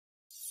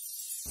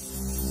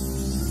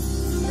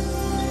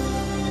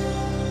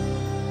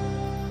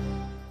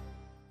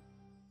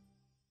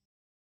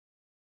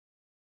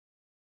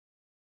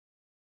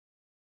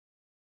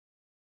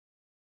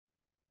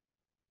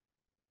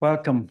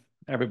Welcome,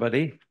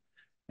 everybody.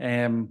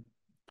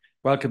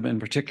 Welcome in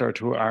particular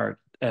to our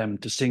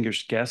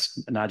distinguished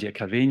guest, Nadia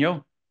Calviño.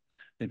 I'll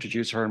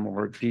introduce her in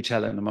more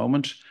detail in a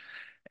moment.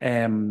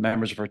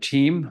 Members of her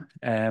team,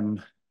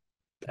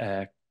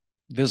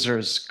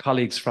 visitors,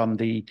 colleagues from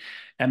the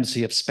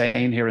Embassy of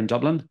Spain here in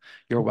Dublin,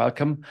 you're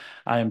welcome.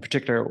 I in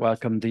particular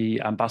welcome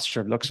the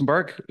Ambassador of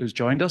Luxembourg, who's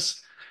joined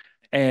us.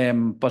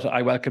 But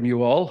I welcome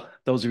you all,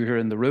 those of you who are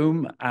in the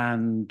room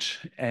and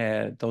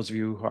those of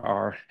you who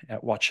are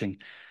watching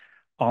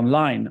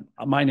online.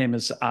 My name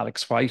is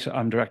Alex White.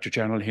 I'm Director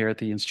General here at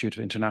the Institute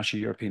of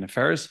International European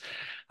Affairs.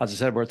 As I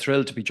said, we're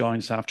thrilled to be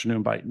joined this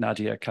afternoon by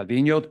Nadia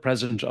Calviño, the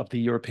President of the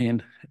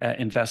European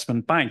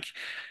Investment Bank.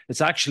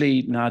 It's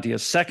actually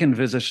Nadia's second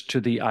visit to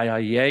the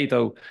IIEA,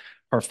 though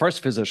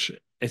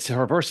it's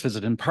her first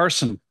visit in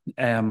person,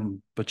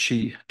 but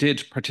she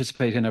did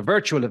participate in a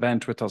virtual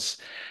event with us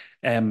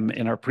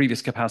in our previous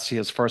capacity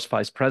as First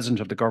Vice President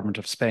of the Government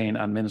of Spain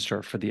and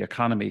Minister for the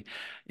Economy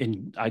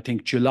in, I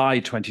think, July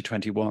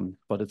 2021.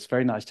 But it's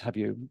very nice to have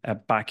you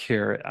back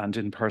here and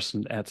in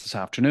person this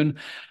afternoon.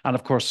 And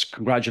of course,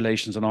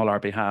 congratulations on all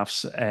our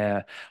behalfs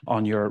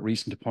on your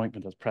recent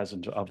appointment as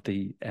President of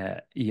the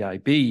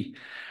EIB.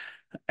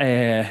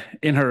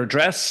 In her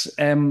address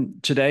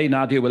today,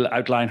 Nadia will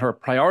outline her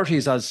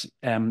priorities as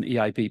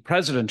EIB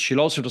President.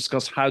 She'll also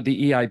discuss how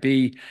the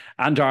EIB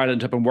and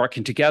Ireland have been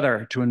working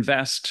together to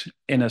invest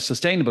in a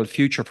sustainable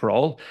future for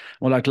all.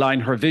 We'll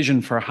outline her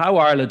vision for how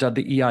Ireland and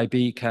the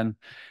EIB can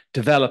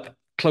develop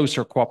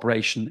closer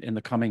cooperation in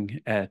the coming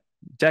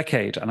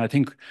decade. And I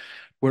think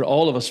we're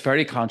all of us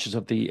very conscious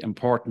of the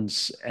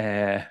importance,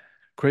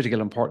 critical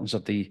importance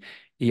of the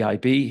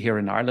EIB here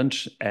in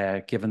Ireland,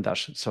 given that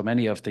so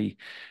many of the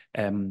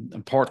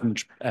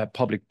important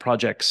public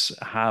projects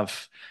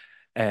have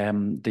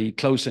the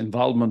close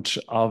involvement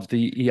of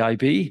the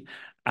EIB.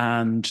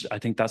 And I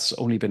think that's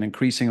only been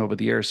increasing over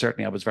the years.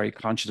 Certainly, I was very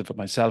conscious of it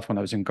myself when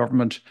I was in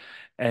government,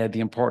 the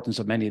importance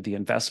of many of the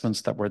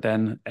investments that were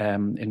then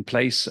in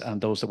place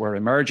and those that were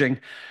emerging.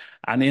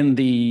 And in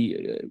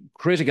the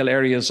critical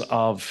areas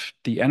of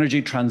the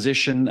energy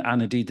transition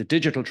and indeed the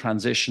digital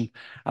transition,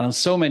 and in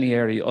so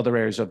many other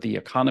areas of the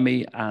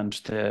economy and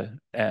the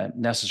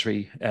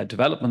necessary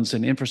developments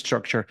in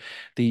infrastructure,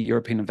 the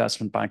European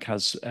Investment Bank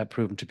has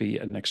proven to be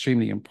an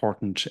extremely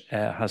important,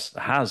 has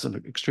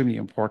an extremely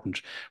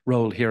important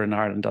role here in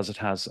Ireland, as it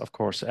has, of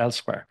course,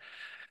 elsewhere.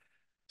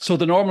 So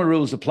the normal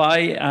rules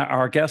apply.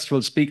 Our guest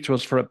will speak to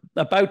us for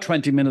about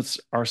 20 minutes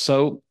or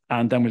so,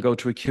 and then we'll go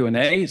to a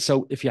Q&A.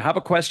 So if you have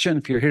a question,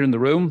 if you're here in the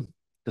room,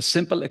 the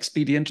simple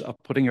expedient of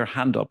putting your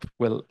hand up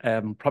will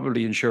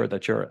probably ensure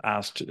that you're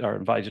asked or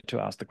invited to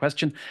ask the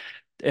question.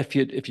 If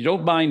you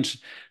don't mind,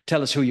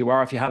 tell us who you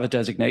are. If you have a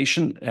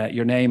designation,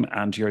 your name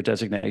and your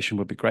designation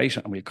would be great,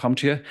 and we'll come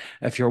to you.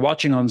 If you're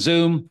watching on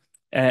Zoom,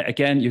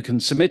 again, you can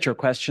submit your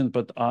question,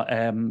 but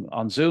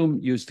on Zoom,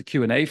 use the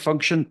Q&A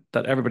function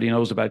that everybody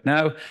knows about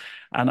now,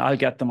 and I'll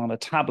get them on a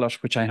tablet,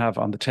 which I have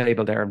on the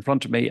table there in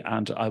front of me,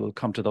 and I will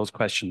come to those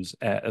questions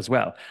as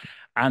well.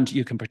 And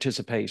you can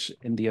participate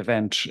in the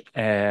event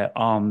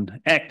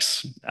on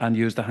X and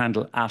use the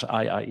handle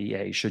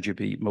 @IIEA should you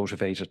be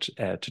motivated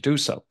to do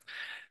so.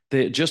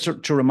 Just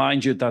to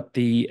remind you that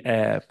the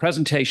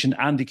presentation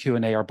and the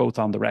Q&A are both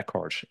on the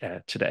record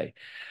today.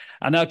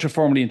 And now to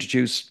formally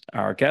introduce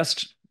our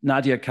guest.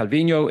 Nadia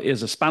Calviño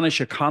is a Spanish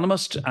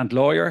economist and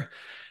lawyer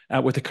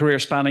with a career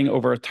spanning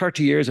over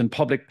 30 years in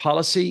public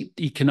policy,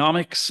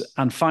 economics,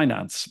 and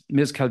finance.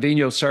 Ms.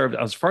 Calviño served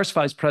as First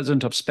Vice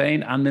President of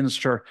Spain and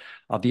Minister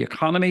of the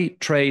Economy,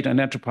 Trade and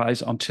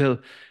Enterprise until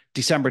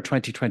December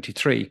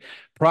 2023.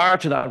 Prior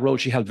to that role,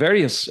 she held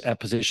various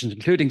positions,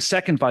 including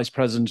Second Vice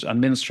President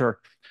and Minister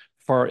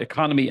for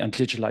Economy and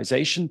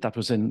Digitalization. That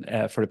was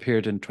for a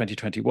period in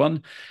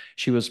 2021.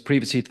 She was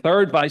previously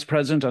Third Vice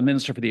President and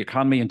Minister for the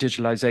Economy and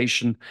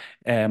Digitalization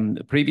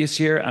the previous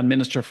year, and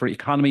Minister for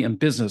Economy and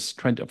Business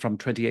from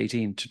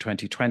 2018 to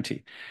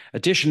 2020.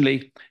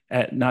 Additionally,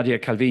 Nadia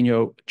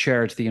Calviño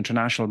chaired the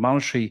International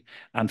Monetary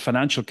and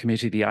Financial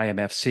Committee, the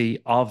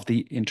IMFC, of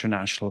the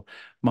International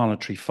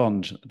Monetary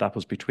Fund. That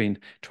was between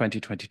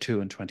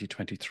 2022 and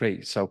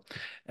 2023. So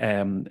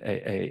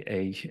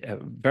a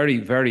very,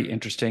 very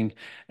interesting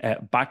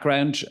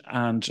background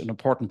and an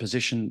important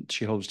position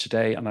she holds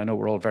today. And I know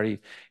we're all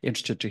very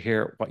interested to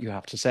hear what you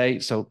have to say.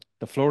 So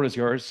the floor is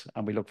yours,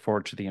 and we look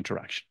forward to the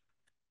interaction.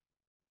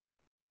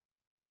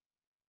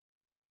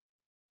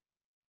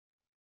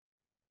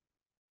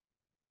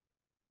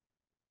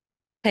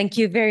 Thank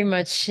you very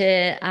much,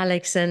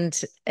 Alex, and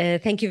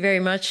thank you very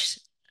much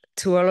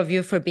to all of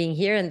you for being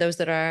here and those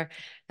that are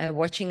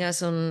watching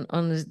us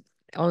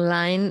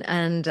online.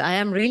 And I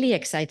am really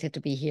excited to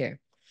be here.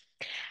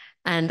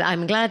 And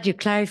I'm glad you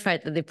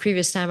clarified that the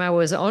previous time I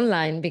was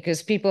online,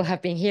 because people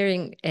have been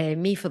hearing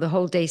me for the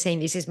whole day saying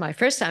this is my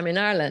first time in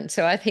Ireland.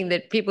 So I think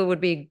that people would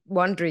be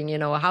wondering,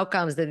 how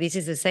comes that this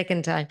is the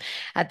second time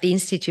at the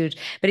Institute?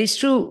 But it's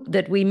true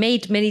that we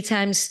made many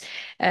times,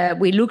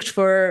 we looked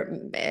for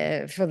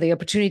the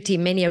opportunity,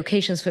 many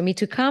occasions for me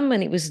to come,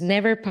 and it was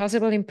never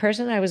possible in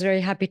person. I was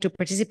very happy to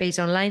participate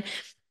online.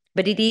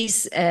 But it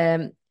is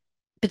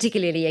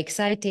particularly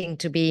exciting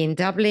to be in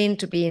Dublin,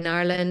 to be in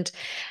Ireland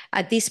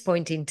at this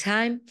point in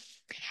time.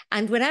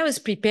 And when I was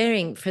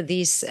preparing for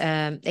this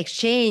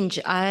exchange,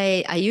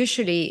 I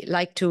usually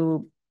like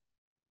to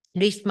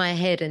lift my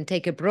head and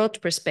take a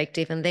broad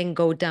perspective and then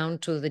go down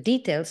to the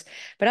details,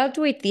 but I'll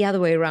do it the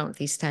other way around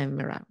this time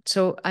around.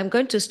 So I'm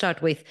going to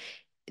start with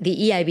the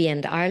EIB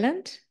and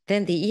Ireland,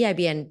 then the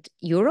EIB and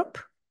Europe,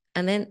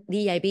 and then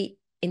the EIB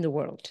in the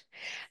world.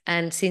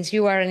 And since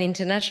you are an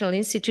international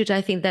institute,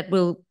 I think that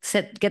will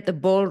get the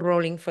ball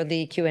rolling for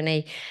the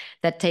Q&A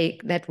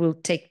that will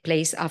take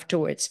place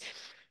afterwards.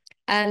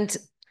 And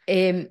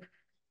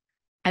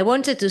I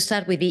wanted to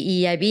start with the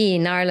EIB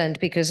in Ireland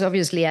because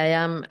obviously I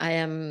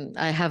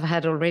have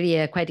had already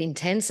a quite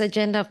intense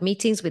agenda of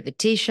meetings with the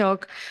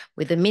Taoiseach,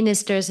 with the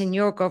ministers in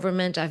your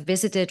government. I've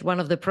visited one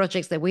of the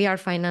projects that we are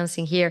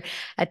financing here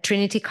at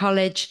Trinity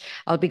College.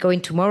 I'll be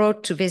going tomorrow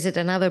to visit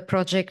another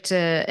project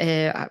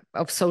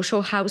of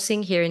social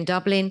housing here in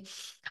Dublin.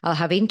 I'll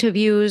have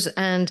interviews,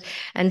 and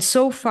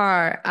so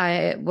far,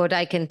 what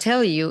I can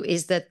tell you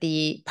is that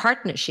the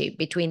partnership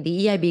between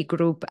the EIB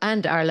group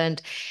and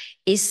Ireland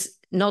is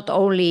not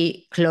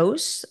only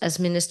close, as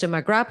Minister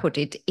McGrath put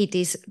it, it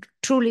is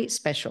truly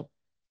special.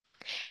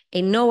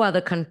 In no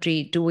other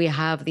country do we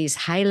have these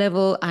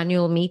high-level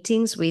annual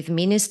meetings with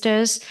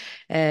ministers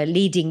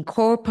leading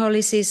core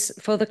policies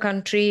for the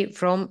country,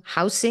 from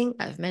housing,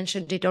 I've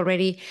mentioned it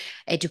already,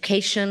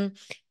 education,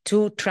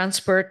 to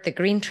transport, the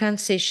green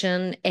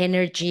transition,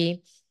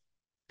 energy.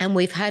 And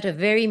we've had a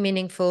very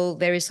meaningful,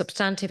 very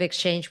substantive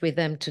exchange with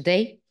them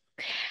today.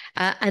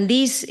 And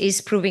this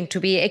is proving to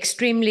be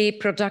extremely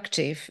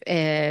productive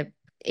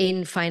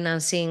in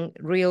financing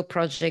real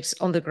projects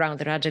on the ground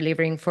that are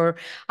delivering for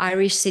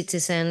Irish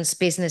citizens,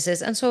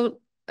 businesses,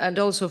 and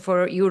also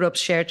for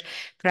Europe's shared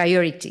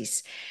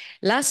priorities.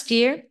 Last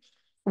year,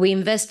 we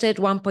invested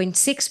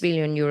 1.6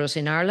 billion euros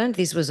in Ireland.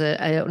 This was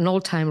an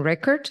all-time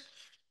record.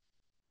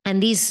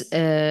 And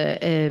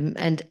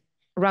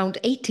around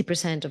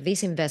 80% of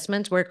these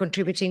investments were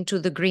contributing to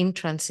the green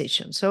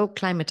transition, so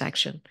climate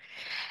action.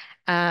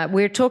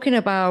 We're talking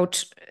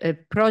about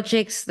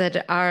projects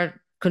that are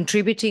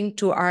contributing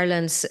to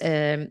Ireland's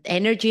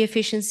energy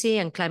efficiency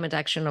and climate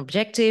action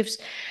objectives,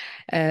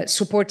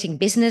 supporting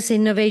business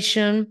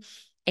innovation,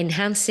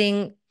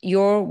 enhancing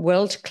your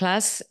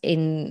world-class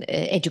in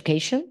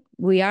education.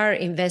 We are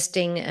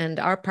investing, and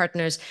our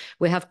partners,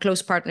 we have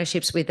close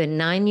partnerships with the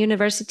 9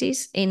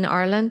 universities in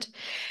Ireland.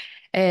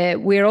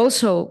 We're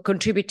also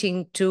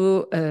contributing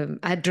to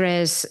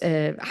address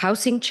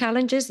housing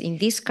challenges in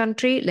this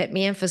country. Let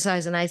me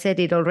emphasize, and I said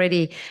it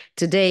already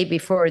today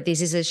before,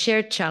 this is a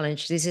shared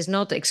challenge. This is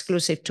not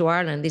exclusive to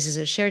Ireland. This is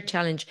a shared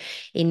challenge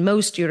in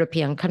most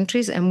European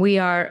countries, and we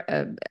are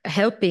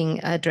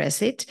helping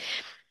address it.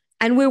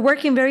 And we're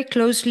working very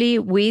closely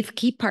with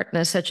key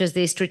partners such as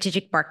the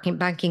Strategic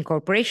Banking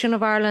Corporation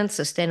of Ireland,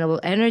 Sustainable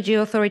Energy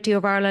Authority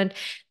of Ireland,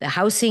 the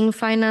Housing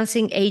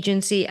Financing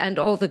Agency, and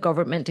all the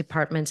government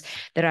departments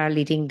that are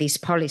leading these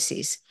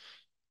policies.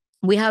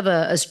 We have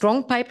a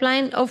strong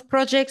pipeline of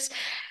projects,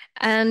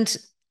 and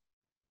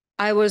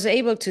I was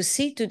able to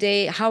see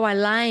today how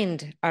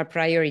aligned our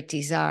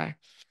priorities are.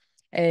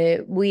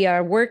 We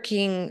are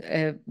working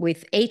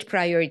with 8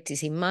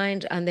 priorities in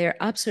mind, and they're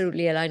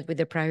absolutely aligned with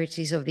the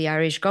priorities of the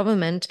Irish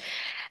government,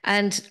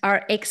 and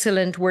our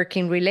excellent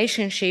working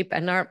relationship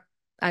and our,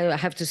 I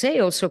have to say,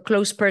 also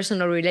close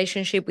personal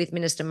relationship with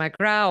Minister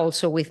McGrath,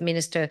 also with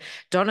Minister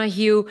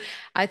Donoghue,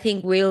 I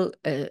think will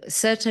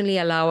certainly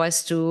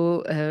allows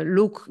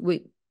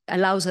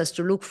us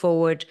to look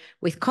forward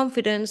with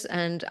confidence,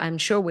 and I'm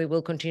sure we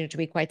will continue to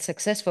be quite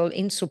successful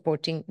in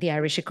supporting the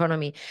Irish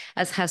economy,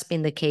 as has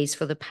been the case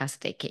for the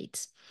past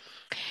decades.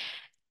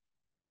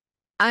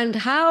 And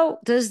how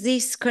does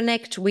this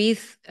connect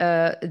with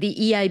the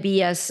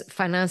EIB as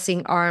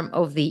financing arm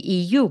of the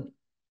EU?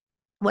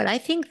 Well, I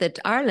think that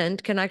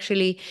Ireland can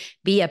actually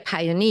be a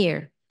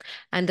pioneer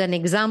and an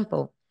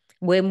example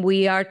when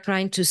we are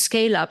trying to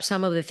scale up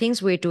some of the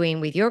things we're doing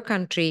with your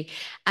country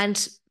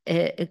and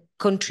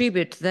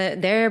contribute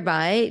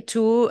thereby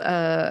to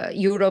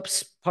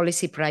Europe's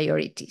policy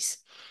priorities.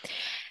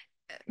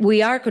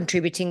 We are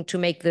contributing to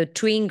make the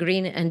twin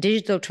green and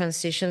digital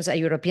transitions a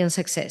European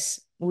success.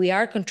 We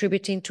are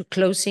contributing to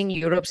closing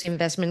Europe's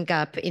investment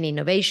gap in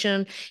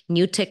innovation,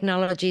 new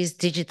technologies,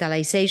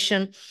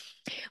 digitalization.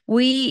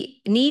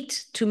 We need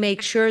to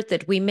make sure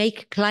that we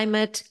make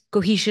climate,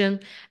 cohesion,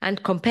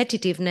 and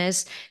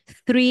competitiveness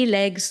 3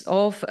 legs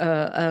of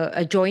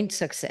a joint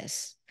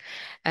success.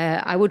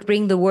 I would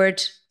bring the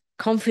word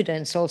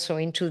confidence also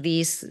into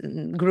this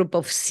group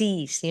of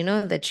C's,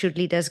 that should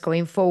lead us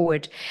going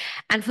forward.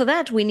 And for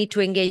that, we need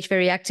to engage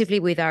very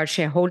actively with our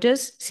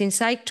shareholders.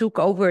 Since I took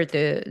over at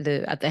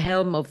the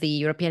helm of the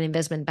European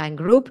Investment Bank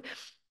Group,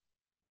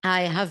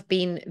 I have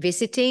been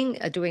visiting,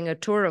 doing a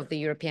tour of the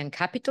European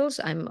capitals.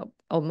 I'm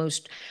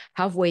almost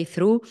halfway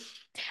through,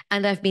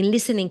 and I've been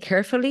listening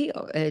carefully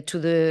to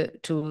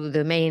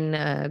the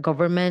main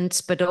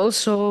governments, but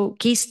also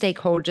key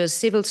stakeholders,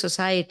 civil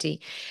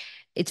society,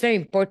 it's very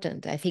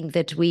important, I think,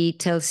 that we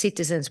tell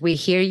citizens, we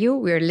hear you,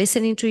 we're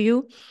listening to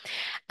you,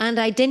 and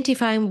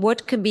identifying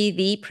what could be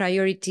the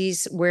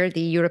priorities where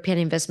the European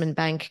Investment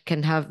Bank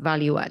can have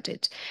value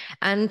added.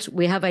 And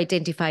we have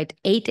identified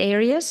 8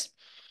 areas: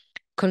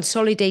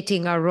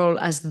 consolidating our role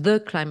as the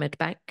climate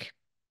bank,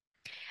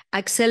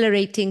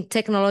 accelerating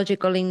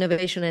technological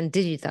innovation and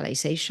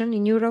digitalization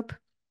in Europe,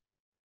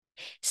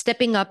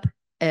 stepping up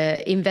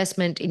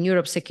investment in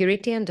Europe's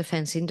security and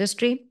defense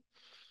industry,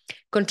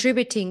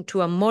 contributing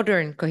to a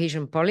modern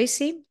cohesion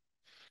policy,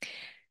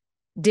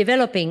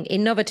 developing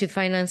innovative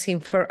financing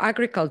for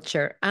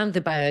agriculture and the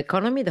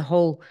bioeconomy, the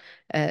whole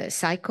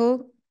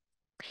cycle,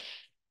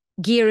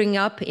 gearing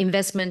up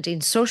investment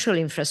in social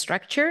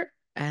infrastructure,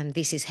 and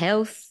this is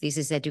health, this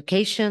is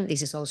education,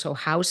 this is also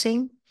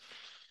housing,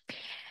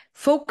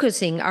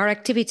 focusing our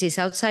activities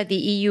outside the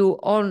EU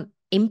on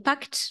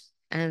impact,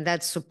 and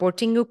that's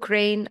supporting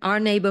Ukraine, our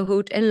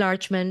neighborhood,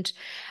 enlargement,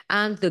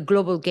 and the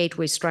global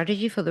gateway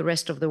strategy for the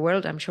rest of the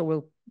world. I'm sure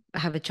we'll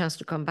have a chance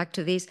to come back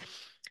to this.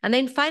 And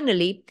then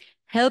finally,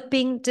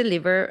 helping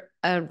deliver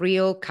a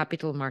real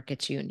capital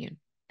markets union.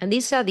 And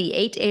these are the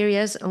 8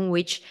 areas on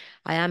which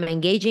I am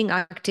engaging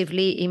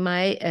actively in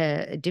my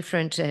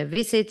different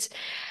visits.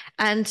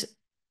 And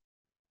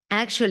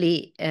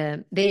actually,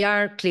 they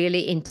are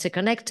clearly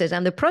interconnected.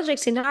 And the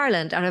projects in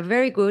Ireland are a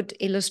very good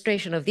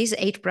illustration of these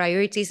 8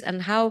 priorities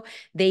and how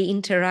they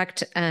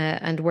interact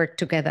and work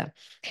together.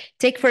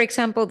 Take, for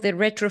example, the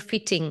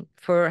retrofitting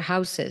for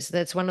houses.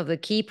 That's one of the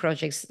key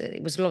projects.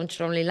 It was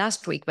launched only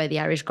last week by the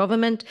Irish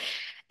government.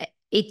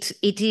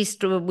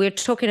 We're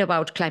talking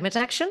about climate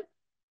action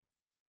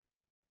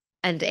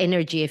and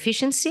energy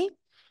efficiency.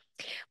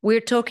 We're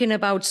talking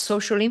about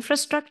social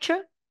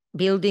infrastructure,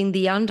 building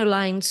the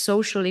underlying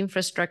social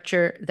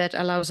infrastructure that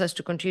allows us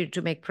to continue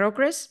to make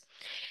progress.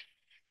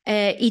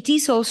 It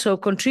is also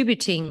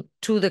contributing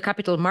to the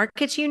capital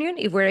markets union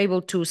if we're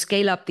able to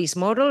scale up this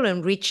model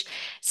and reach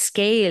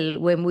scale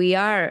when we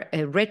are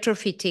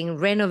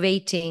retrofitting,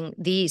 renovating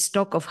the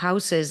stock of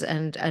houses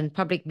and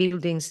public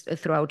buildings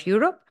throughout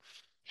Europe.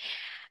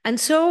 And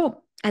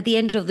so at the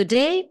end of the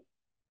day,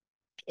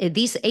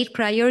 these 8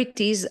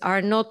 priorities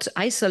are not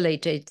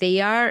isolated.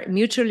 They are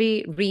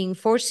mutually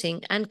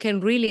reinforcing and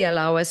can really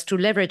allow us to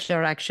leverage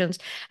our actions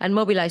and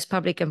mobilize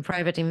public and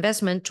private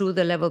investment to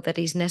the level that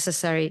is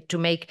necessary to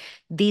make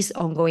these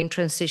ongoing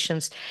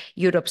transitions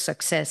Europe's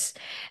success.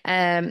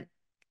 I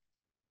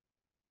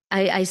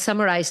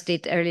summarized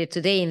it earlier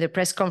today in the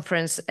press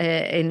conference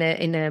in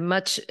a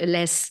much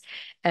less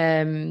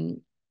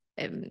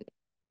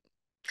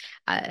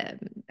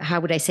how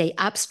would I say,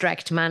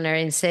 abstract manner,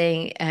 in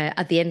saying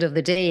at the end of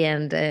the day,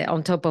 and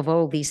on top of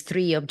all these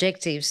 3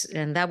 objectives,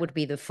 and that would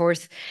be the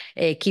 4th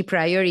key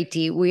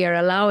priority, we are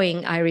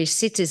allowing Irish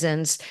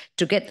citizens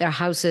to get their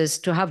houses,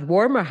 to have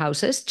warmer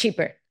houses,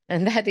 cheaper.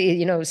 And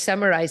that,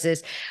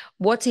 summarizes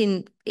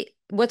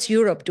what's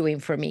Europe doing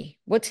for me?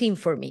 What's in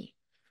for me?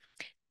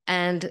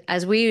 And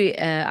as we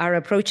are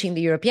approaching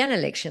the European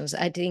elections,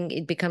 I think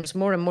it becomes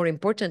more and more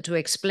important to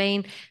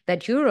explain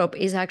that Europe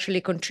is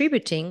actually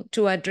contributing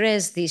to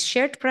address these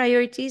shared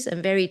priorities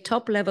and very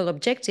top-level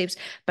objectives,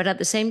 but at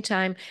the same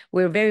time,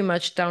 we're very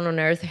much down on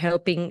earth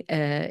helping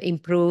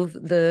improve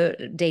the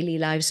daily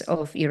lives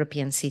of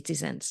European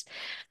citizens.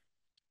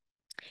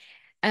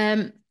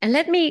 And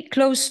let me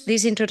close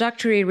these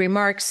introductory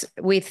remarks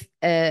with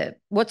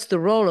what's the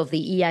role of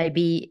the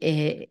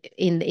EIB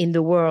in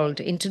the world,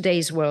 in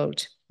today's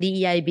world,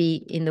 the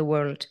EIB in the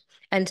world.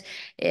 And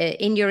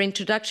in your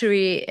introduction,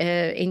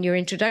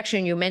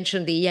 you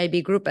mentioned the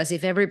EIB group as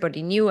if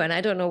everybody knew, and I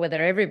don't know whether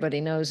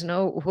everybody knows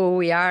who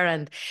we are.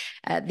 And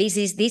this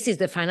is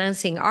the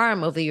financing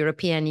arm of the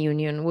European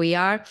Union. We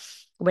are.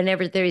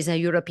 Whenever there is a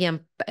European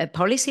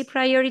policy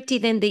priority,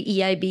 then the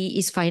EIB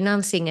is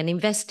financing and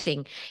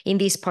investing in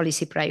this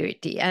policy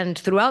priority. And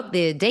throughout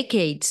the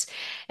decades,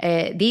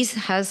 this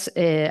has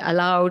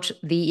allowed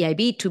the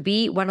EIB to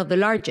be one of the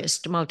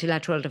largest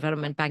multilateral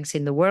development banks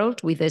in the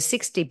world, with a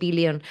 60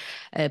 billion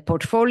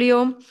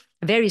portfolio.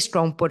 Very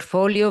strong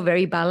portfolio,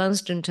 very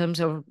balanced in terms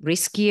of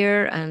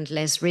riskier and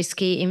less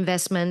risky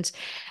investments,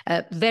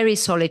 very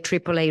solid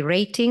AAA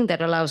rating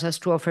that allows us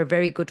to offer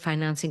very good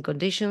financing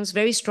conditions,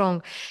 very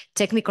strong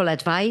technical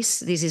advice.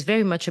 This is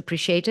very much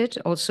appreciated.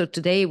 Also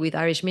today with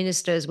Irish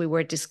ministers, we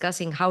were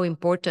discussing how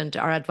important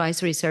our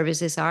advisory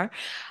services are,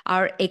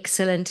 our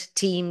excellent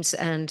teams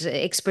and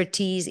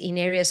expertise in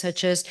areas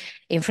such as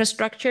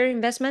infrastructure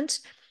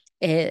investments,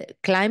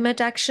 climate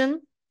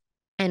action,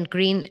 and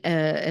green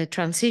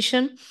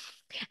transition.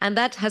 And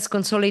that has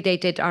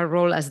consolidated our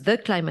role as the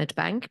climate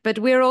bank. But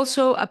we're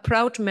also a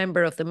proud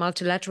member of the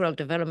Multilateral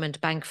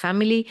Development Bank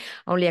family.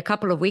 Only a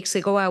couple of weeks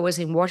ago, I was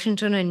in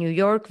Washington and New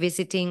York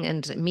visiting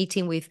and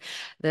meeting with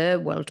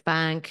the World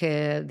Bank,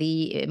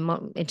 the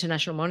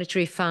International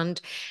Monetary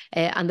Fund,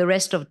 and the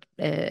rest of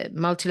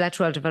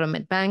multilateral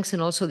development banks,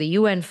 and also the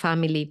UN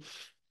family.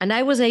 And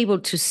I was able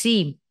to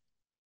see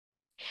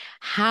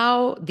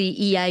how the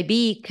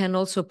EIB can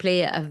also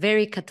play a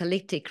very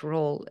catalytic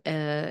role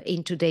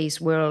in today's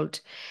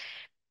world.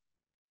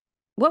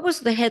 what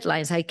was the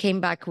headlines I came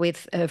back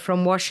with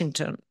from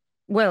Washington?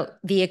 Well,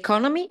 the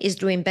economy is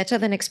doing better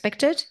than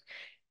expected.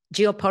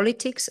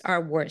 Geopolitics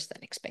are worse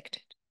than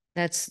expected.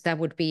 That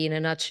would be, in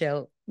a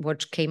nutshell,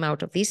 what came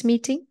out of this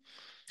meeting.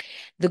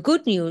 The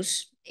good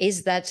news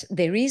is that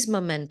there is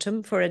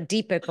momentum for a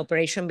deeper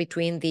cooperation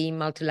between the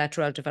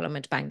multilateral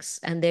development banks,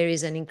 and there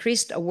is an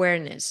increased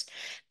awareness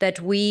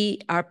that we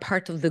are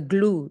part of the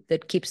glue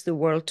that keeps the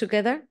world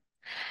together.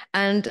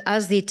 And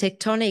as the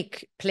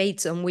tectonic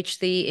plates on which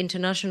the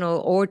international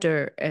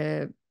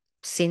order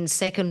since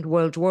Second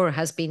World War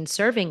has been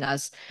serving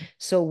us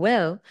so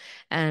well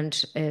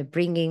and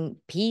bringing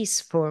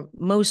peace for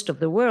most of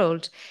the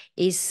world,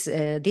 is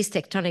these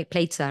tectonic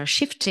plates are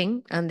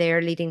shifting, and they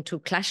are leading to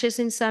clashes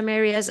in some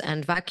areas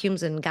and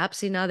vacuums and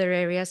gaps in other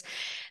areas.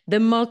 The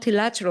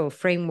multilateral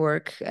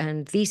framework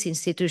and these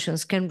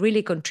institutions can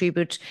really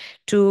contribute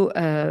to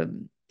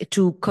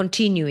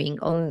continuing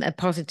on a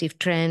positive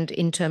trend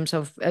in terms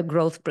of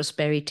growth,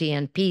 prosperity,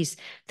 and peace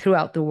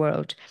throughout the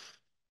world.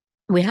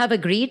 We have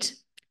agreed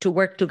to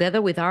work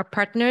together with our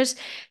partners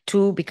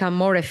to become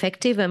more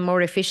effective and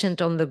more efficient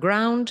on the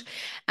ground,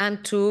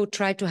 and to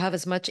try to have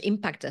as much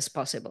impact as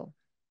possible.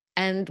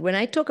 And when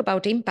I talk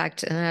about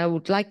impact, and I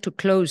would like to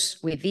close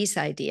with this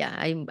idea,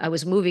 I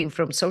was moving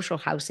from social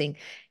housing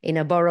in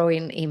a borough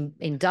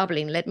in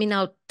Dublin. Let me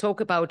now talk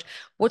about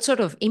what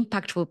sort of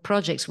impactful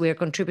projects we are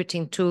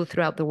contributing to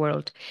throughout the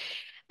world.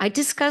 I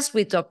discussed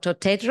with Dr.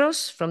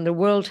 Tedros from the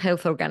World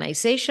Health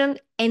Organization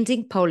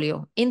ending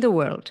polio in the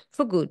world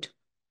for good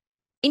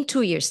in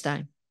 2 years'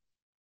 time.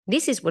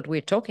 This is what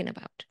we're talking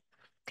about.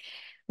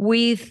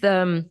 With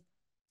the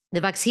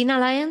Vaccine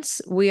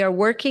Alliance, we are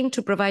working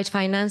to provide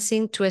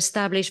financing to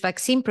establish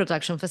vaccine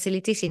production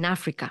facilities in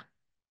Africa.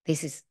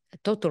 This is a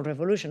total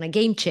revolution, a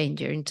game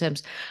changer in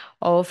terms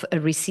of a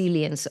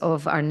resilience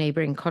of our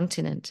neighboring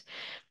continent.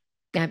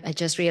 I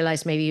just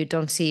realized maybe you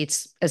don't see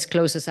it as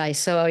close as I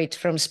saw it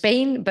from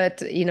Spain,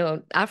 but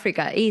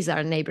Africa is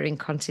our neighboring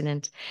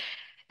continent.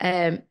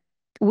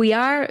 We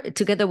are,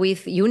 together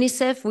with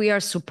UNICEF, we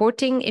are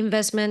supporting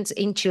investments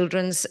in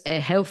children's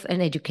health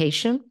and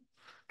education.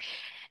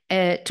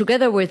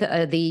 Together with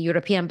the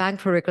European Bank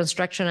for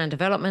Reconstruction and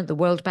Development, the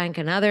World Bank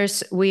and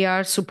others, we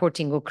are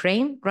supporting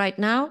Ukraine right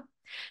now,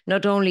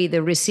 not only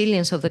the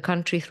resilience of the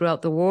country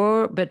throughout the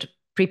war, but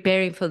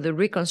preparing for the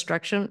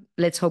reconstruction.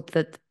 Let's hope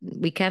that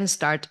we can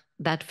start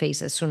that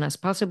phase as soon as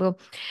possible.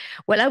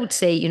 Well, I would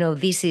say,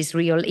 this is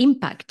real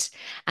impact.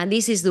 And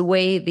this is the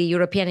way the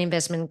European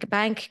Investment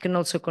Bank can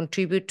also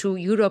contribute to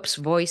Europe's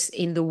voice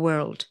in the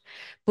world,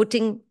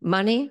 putting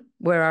money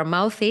where our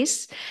mouth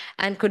is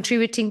and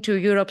contributing to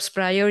Europe's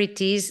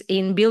priorities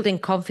in building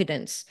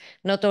confidence,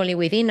 not only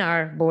within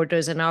our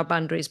borders and our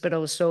boundaries, but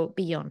also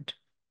beyond.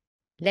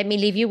 Let me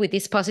leave you with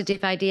this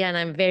positive idea, and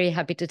I'm very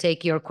happy to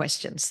take your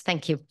questions.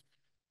 Thank you.